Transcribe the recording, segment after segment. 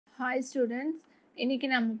Hi students, இன்னைக்கு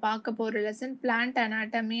நம்ம பார்க்க போற lesson plant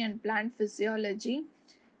anatomy and plant physiology.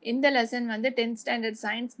 இந்த lesson வந்து 10th standard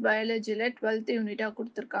science biologyல 12th unit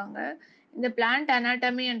கொடுத்திருக்காங்க. இந்த plant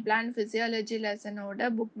anatomy and plant physiology lesson ஓட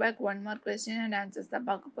book back 1 mark question and answers தான்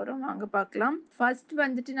பார்க்க போறோம். வாங்க பார்க்கலாம். First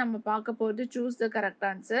வந்துட்டு நம்ம பார்க்க போறது choose the correct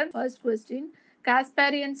answer. First question,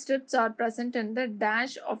 Casparian strips are present in the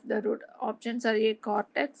dash of the root. Options are A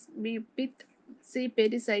cortex, B pith, C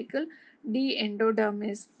pericycle, D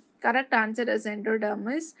endodermis. Correct answer is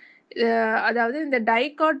endodermis. அதாவது இந்த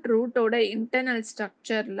dicot ரூட்டோட internal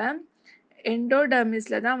ஸ்ட்ரக்சரில்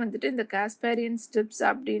எண்டோடர்மிஸில் தான் வந்துட்டு இந்த Casparian strips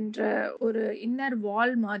அப்படின்ற ஒரு inner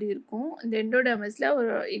வால் மாதிரி இருக்கும். இந்த எண்டோடர்மிஸில்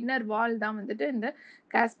ஒரு இன்னர் வால் தான் வந்துட்டு இந்த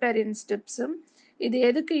காஸ்பேரியன் ஸ்ட்ரிப்ஸும். இது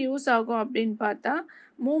எதுக்கு யூஸ் ஆகும் அப்படின்னு பார்த்தா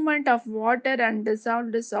moment of water and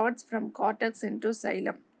dissolved salts from cortex into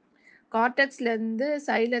xylem. கார்டெக்ஸ்லேருந்து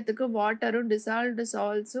சைலத்துக்கு வாட்டரும் dissolved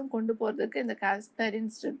சால்ட்ஸும் கொண்டு போகிறதுக்கு இந்த காஸ்பேரியன்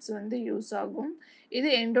ஸ்ட்ரிப்ஸ் வந்து யூஸ் ஆகும். இது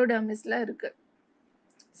எண்டோடர்மிஸில் இருக்குது.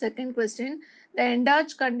 Second question, the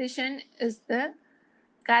endarch condition is the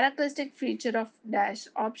characteristic feature of dash.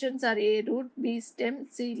 Options are A root, B stem,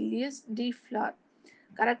 C leaves, D flower.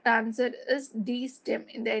 Correct answer is D stem.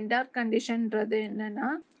 இந்த endarch கண்டிஷன்றது என்னன்னா,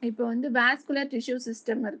 இப்போ வந்து வாஸ்குலர் டிஷ்யூ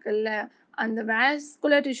சிஸ்டம் இருக்குல்ல, அந்த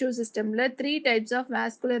vascular tissue சிஸ்டமில் 3 types of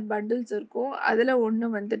vascular bundles இருக்கும். அதில் ஒன்று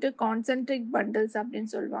வந்துட்டு கான்சென்ட்ரிக் பண்டில்ஸ்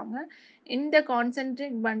அப்படின்னு சொல்லுவாங்க. இந்த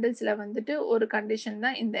கான்சென்ட்ரிக் பண்டில்ஸில் வந்துட்டு ஒரு கண்டிஷன்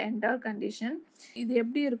தான் இந்த endarch கண்டிஷன். இது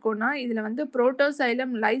எப்படி இருக்கும்னா, இதில் வந்து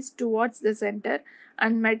protoxylem lies towards the centre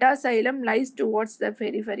and metaxylem lies towards the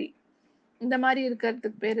periphery. இந்த மாதிரி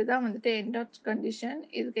இருக்கிறதுக்கு பேர் தான் வந்துட்டு endarch கண்டிஷன்.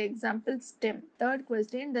 இதுக்கு example stem. Third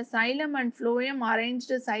question, the xylem and phloem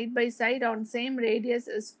arranged side by side on same radius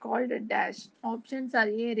is called dash. Options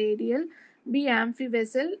R A radial, B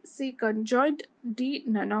ஆம்ஃபிவெசல், C conjoint, D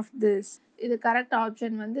none of this. இது correct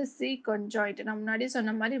option வந்து C conjoint. நான் முன்னாடி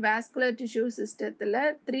சொன்ன மாதிரி vascular tissue சிஸ்டத்தில்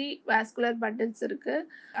 3 vascular bundles இருக்குது.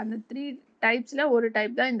 அந்த 3 டைப்ஸில் ஒரு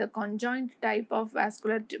டைப் தான் இந்த கன்ஜாயிண்ட் டைப் ஆஃப்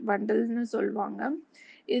வாஸ்குலர் பண்டில்ஸ்னு சொல்லுவாங்க.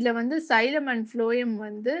 இதில் வந்து சைலம் அண்ட் phloem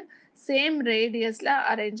வந்து சேம் ரேடியஸில்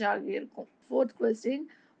அரேஞ்ச் ஆகியிருக்கும். Fourth question,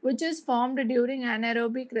 which is formed during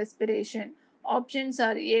anaerobic respiration. Options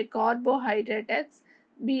are A carbohydrates,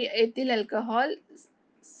 B ethyl alcohol,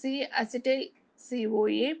 C acetyl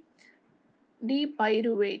CoA, D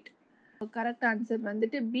pyruvate. Correct answer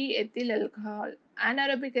வந்துட்டு B ethyl alcohol.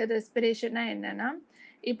 anaerobic ரெஸ்பிரேஷனா என்னன்னா,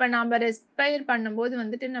 இப்போ நம்ம respire பண்ணும்போது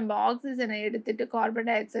வந்துட்டு நம்ம ஆக்சிஜனை எடுத்துட்டு கார்பன்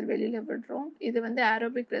டை ஆக்சைடு வெளியில் விடுறோம். இது வந்து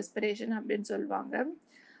ஏரோபிக் ரெஸ்பிரேஷன் அப்படின்னு சொல்லுவாங்க.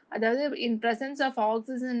 அதாவது இன் ப்ரெசன்ஸ் ஆஃப்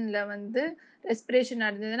ஆக்சிஜனில் வந்து ரெஸ்பிரேஷன்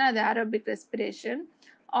நடந்ததுன்னா அது ஏரோபிக் ரெஸ்பிரேஷன்.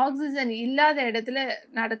 ஆக்சிஜன் இல்லாத இடத்துல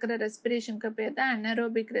நடக்கிற ரெஸ்பிரேஷனுக்கு பேர் தான்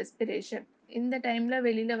அனரோபிக் ரெஸ்பிரேஷன். இந்த டைமில்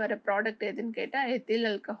வெளியில் வர ப்ராடக்ட் எதுன்னு கேட்டால் ethyl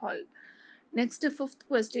alcohol. Next fifth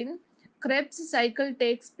question, Krebs cycle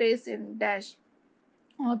takes place in dash.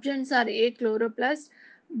 Options are A chloroplast,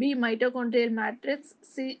 B mitochondrial matrix,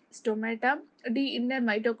 C stomata, D inner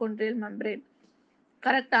mitochondrial membrane.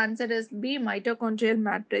 Correct answer is B mitochondrial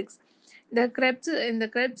matrix. இந்த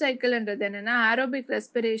Krebs சைக்கிள்ன்றது என்னன்னா, aerobic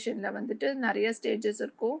ரெஸ்பிரேஷனில் வந்துட்டு நிறைய stages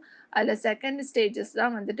இருக்கும். அதில் second stages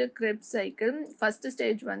தான் வந்துட்டு Krebs cycle. First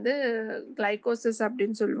stage வந்து கிளைகோசிஸ்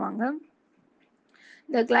அப்படின்னு சொல்லுவாங்க.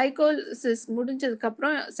 இந்த கிளைகோலிசிஸ்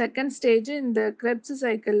முடிஞ்சதுக்கப்புறம் செகண்ட் ஸ்டேஜ் இந்த Krebs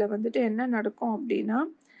சைக்கிளில் வந்துட்டு என்ன நடக்கும் அப்படின்னா,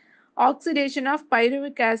 oxidation of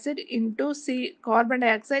pyruvic acid into C carbon di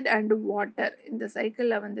oxide and water. இந்த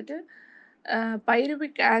சைக்கிளில் வந்துட்டு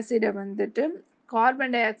பைருவிக் ஆசிடை வந்துட்டு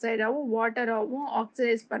கார்பன் டை ஆக்சைடாகவும் வாட்டராகவும்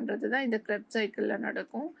ஆக்சிடைஸ் பண்ணுறது தான் இந்த Krebs சைக்கிளில்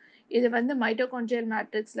நடக்கும். இது வந்து மைட்டோகாண்ட்ரியல்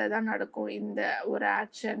மேட்ரிக்ஸில் தான் நடக்கும் இந்த ஒரு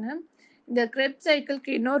ஆக்ஷனு. இந்த Krebs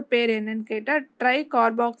சைக்கிளுக்கு இன்னொரு பேர் என்னன்னு கேட்டால் try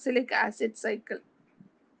carboxylic acid cycle.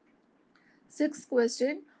 Sixth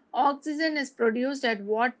question, oxygen is produced at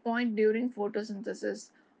what point during photosynthesis?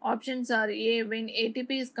 Options are A when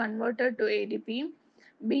ATP is converted to ADP,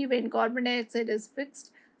 B when carbon dioxide is fixed,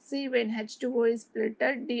 C when H2O is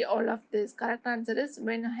splitted, D all of this. Correct answer is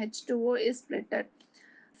when H2O is splitted.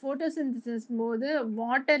 photosynthesis போது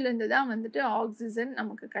வாட்டர்லேருந்து தான் வந்துட்டு oxygen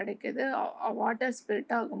நமக்கு கிடைக்குது. Water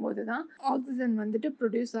split ஆகும்போது தான் oxygen வந்துட்டு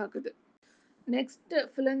produce ஆகுது. Next,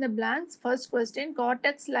 fill in the blanks. First question,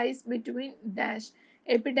 cortex lies between dash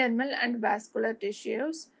epidermal and vascular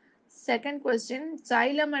tissues. Second question,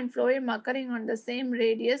 xylem and phloem occurring on the same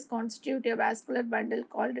radius constitute a vascular bundle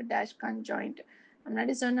called dash conjoint.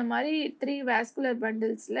 முன்னாடி சொன்ன மாதிரி 3 vascular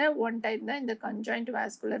bundlesல one type தான் இந்த conjoint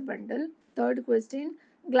vascular bundle. Third question,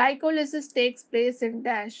 glycolysis takes place in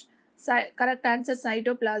dash. Correct answer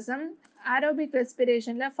cytoplasm. Aerobic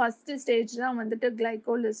respirationல first stage தான் வந்துட்டு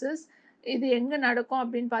glycolysis. இது எங்க நடக்கும்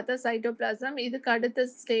அப்படின்னு பார்த்தா சைட்டோபிளாசம். இதுக்கு அடுத்த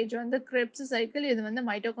ஸ்டேஜ் வந்து கிரெப்ஸ் சைக்கிள். இது வந்து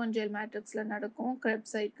மைட்டோகாண்ட்ரியல் மேட்ரிக்ஸ்ல நடக்கும்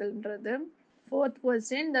Krebs சைக்கிள்ன்றது. Fourth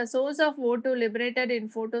question, the source of O2 liberated in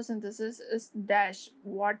photosynthesis is dash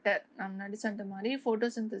water. நான் முன்னாடி சொன்ன மாதிரி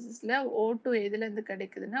photosynthesisல O2 எதுல இருந்து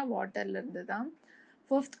கிடைக்குதுன்னா வாட்டர்ல இருந்து தான்.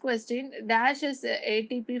 Fifth question, dash is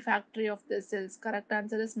ATP factory of the cells. Correct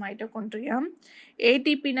answer is mitochondria.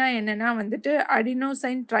 ATP னா என்னன்னா வந்துட்டு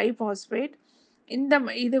adenosine triphosphate.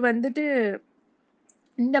 இது வந்துட்டு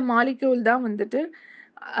இந்த மாலிக்யூல் தான் வந்துட்டு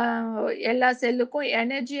எல்லா செல்லுக்கும்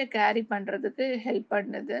எனர்ஜியை கேரி பண்ணுறதுக்கு ஹெல்ப்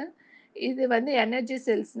பண்ணுது. இது வந்து எனர்ஜி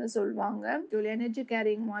செல்ஸ்னு சொல்லுவாங்க. எனர்ஜி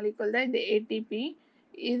கேரிங் மாலிக்யூல் தான் இந்த ஏடிபி.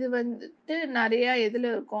 இது வந்துட்டு நிறையா எதில்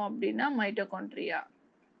இருக்கும் அப்படின்னா மைட்டோகாண்ட்ரியா.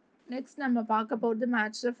 நெக்ஸ்ட் நம்ம பார்க்க போகிறது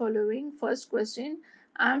match the following. First question,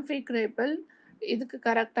 ஆம்பிக்ரேபிள். இதுக்கு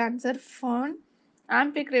கரெக்ட் ஆன்சர் ஃபர்ன்.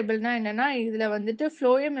 ஆம்பிக்ரேபிள்னா என்னன்னா இதில் வந்துட்டு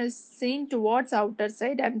phloem is seen towards outer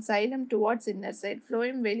side and xylem towards inner side.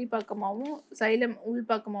 phloem வெளி பக்கமாகவும் xylem உள்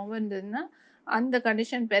பக்கமாகவும் இருந்ததுன்னா அந்த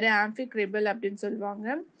கண்டிஷன் பேர் ஆம்பிக்ரேபிள் அப்படின்னு சொல்லுவாங்க.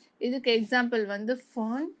 இதுக்கு எக்ஸாம்பிள் வந்து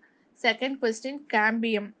ஃபர்ன். Second question,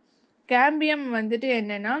 cambium. கேம்பியம் வந்துட்டு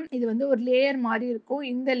என்னன்னா இது வந்து ஒரு லேயர் மாதிரி இருக்கும்.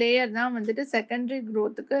 இந்த லேயர் தான் வந்துட்டு செகண்டரி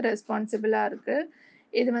க்ரோத்துக்கு ரெஸ்பான்சிபிளாக இருக்குது.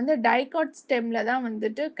 இது வந்து டைகாட் ஸ்டெம்ல தான்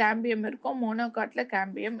வந்துட்டு கேம்பியம் இருக்கும், மோனோகாட்ல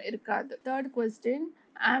கேம்பியம் இருக்காது. Third question,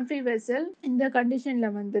 ஆம்பிவெசல். இந்த கண்டிஷன்ல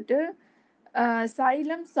வந்துட்டு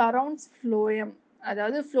சைலம் சரவுண்ட்ஸ் ஃப்ளோயம்,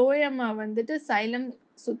 அதாவது ஃப்ளோயமை வந்துட்டு சைலம்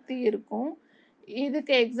சுற்றி இருக்கும்.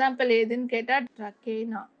 இதுக்கு எக்ஸாம்பிள் எதுன்னு கேட்டால்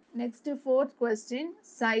ட்ரக்கேனா. Next fourth question,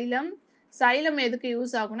 xylem. Xylem எதுக்கு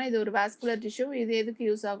யூஸ் ஆகும்னா இது ஒரு வாஸ்குலர் டிஷ்யூ. இது எதுக்கு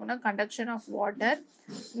யூஸ் ஆகும்னா கண்டக்ஷன் ஆஃப் வாட்டர்.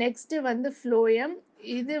 நெக்ஸ்ட் வந்து ஃப்ளோயம்.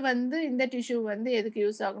 இது வந்து இந்த டிஷ்யூ வந்து எதுக்கு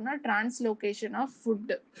யூஸ் ஆகும்னா டிரான்ஸ்லோகேஷன் ஆஃப்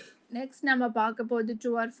ஃபுட். நெக்ஸ்ட் நம்ம பார்க்க போகுது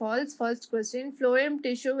true or false. First question, phloem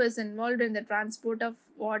tissue is involved in the transport of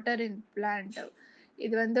water in plant.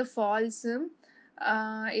 இது வந்து ஃபால்ஸு.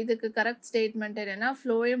 இதுக்கு கரெக்ட் ஸ்டேட்மெண்ட் என்னன்னா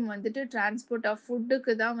ஃப்ளோயம் வந்துட்டு டிரான்ஸ்போர்ட் ஆஃப்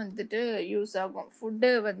ஃபுட்டுக்கு தான் வந்துட்டு யூஸ் ஆகும். ஃபுட்டு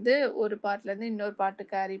வந்து ஒரு பார்ட்லேருந்து இன்னொரு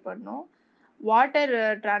பார்ட்டு கேரி பண்ணும். வாட்டர்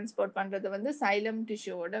டிரான்ஸ்போர்ட் பண்ணுறது வந்து சைலம்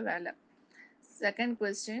டிஷ்யூவோட வேலை. Second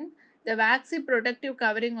question, the waxy protective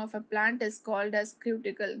covering of a plant is called as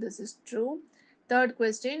cuticle. This is true. Third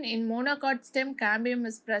question, in monocot stem cambium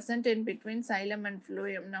is present in between xylem and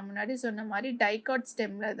phloem. நான் முன்னாடி சொன்ன மாதிரி dicot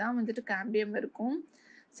ஸ்டெம்ல தான் வந்துட்டு cambium இருக்கும்.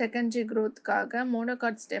 Secondary க்ரோத்துக்காக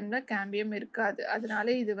monocot ஸ்டெம்ல cambium இருக்காது.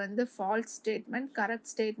 அதனால இது வந்து ஃபால்ஸ் ஸ்டேட்மெண்ட்.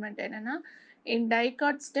 கரெக்ட் ஸ்டேட்மெண்ட் என்னன்னா in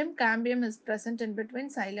dicot stem cambium is present in between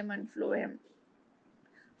xylem and phloem.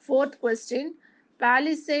 Fourth question,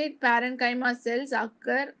 palisade parenchyma cells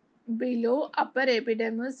occur below upper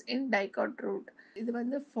epidermis in dicot root. இது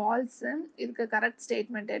வந்து false. இதுக்கு correct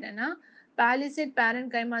statement என்னன்னா palisade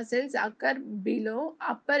parenchyma cells occur below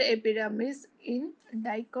upper epidermis in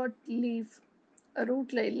dicot leaf.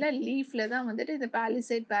 ரூட்ல இல்லை, லீஃப்ல தான் வந்துட்டு இந்த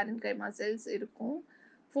palisade parenchyma cells இருக்கும்.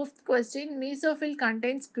 Fifth question, mesophyll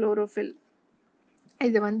contains chlorophyll.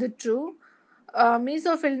 இது வந்து ட்ரூ.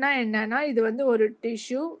 மீசோஃபில்னா என்னன்னா இது வந்து ஒரு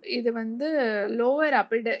டிஷ்யூ. இது வந்து லோவர்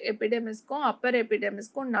எபிடெமிஸ்க்கும் அப்பர்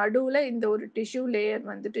எபிடெமிஸ்க்கும் நடுவில் இந்த ஒரு டிஷ்யூ லேயர்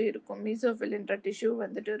வந்துட்டு இருக்கும். மீசோஃபில்ன்ற டிஷ்யூ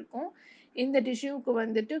வந்துட்டு இருக்கும். இந்த டிஷ்யூக்கு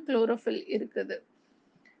வந்துட்டு குளோரோஃபில் இருக்குது.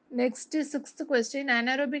 Next sixth question,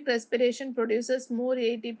 anaerobic respiration produces more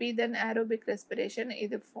ATP than aerobic respiration.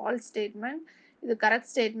 இது ஃபால்ஸ் ஸ்டேட்மெண்ட். இது கரெக்ட்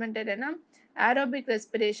ஸ்டேட்மெண்ட் என்னன்னா aerobic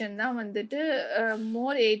respiration தான் வந்துட்டு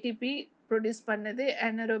மோர் ஏடிபி ப்ரொடியூஸ் பண்ணுது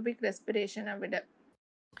anaerobic ரெஸ்பிரேஷனை விட.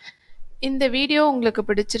 இந்த வீடியோ உங்களுக்கு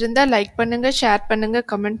பிடிச்சிருந்தா லைக் பண்ணுங்க, ஷேர் பண்ணுங்க,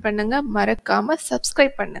 கமெண்ட் பண்ணுங்க, மறக்காம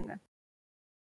சப்ஸ்கிரைப் பண்ணுங்க.